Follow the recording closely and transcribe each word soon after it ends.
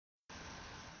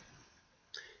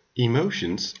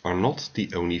Emotions are not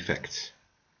the only facts.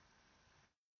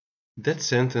 That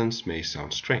sentence may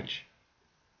sound strange,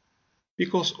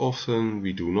 because often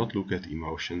we do not look at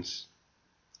emotions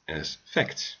as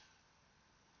facts,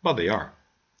 but they are.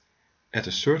 At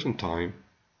a certain time,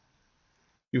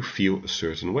 you feel a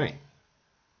certain way.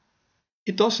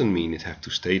 It doesn't mean it has to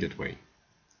stay that way.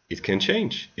 It can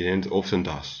change, and it often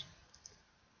does.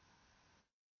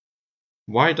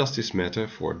 Why does this matter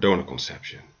for donor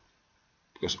conception?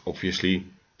 Because obviously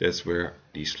that's where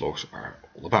these vlogs are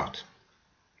all about.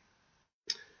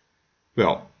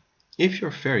 Well, if you're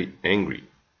very angry,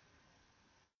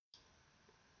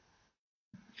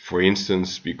 for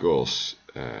instance because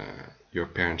your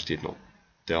parents did not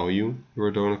tell you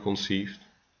were donor conceived,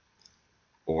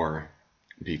 or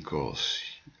because,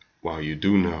 well, you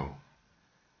do know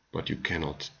but you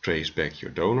cannot trace back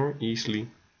your donor easily,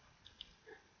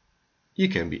 you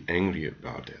can be angry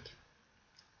about that.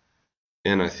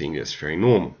 And I think that's very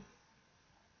normal.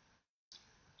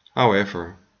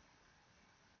 However,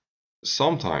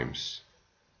 sometimes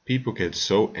people get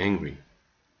so angry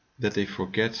that they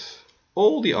forget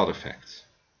all the other facts.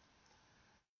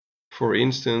 For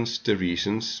instance, the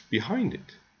reasons behind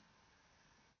it.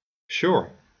 Sure,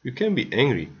 you can be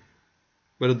angry,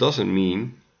 but it doesn't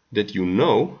mean that you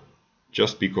know,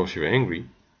 just because you're angry,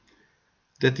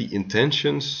 that the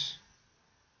intentions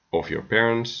of your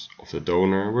parents, of the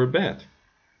donor, were bad.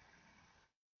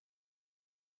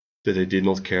 That they did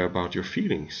not care about your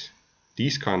feelings.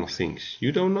 These kind of things.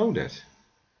 You don't know that.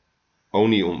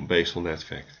 Only based on that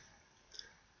fact.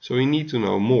 So you need to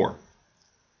know more.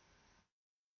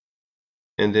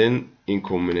 And then, in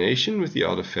combination with the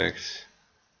other facts,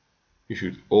 you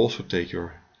should also take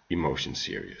your emotions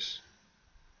serious.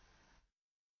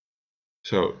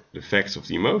 So, the facts of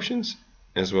the emotions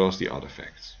as well as the other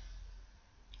facts.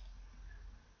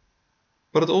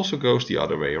 But it also goes the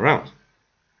other way around.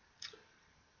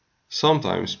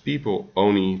 Sometimes people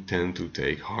only tend to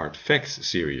take hard facts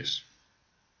serious.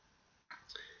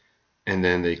 And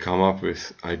then they come up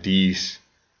with ideas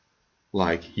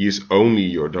like he is only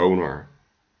your donor,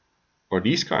 or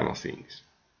these kind of things.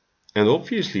 And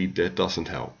obviously that doesn't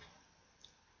help.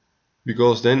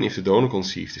 Because then if the donor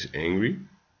conceived is angry,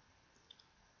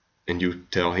 and you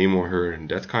tell him or her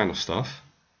that kind of stuff,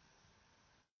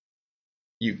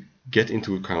 you get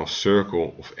into a kind of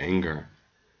circle of anger,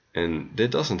 and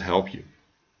that doesn't help you.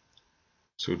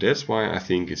 So that's why I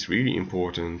think it's really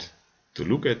important to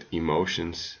look at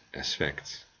emotions as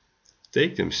facts.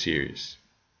 Take them serious.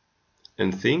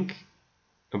 And think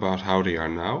about how they are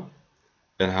now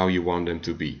and how you want them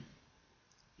to be.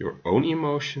 Your own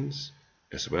emotions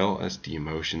as well as the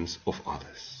emotions of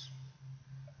others.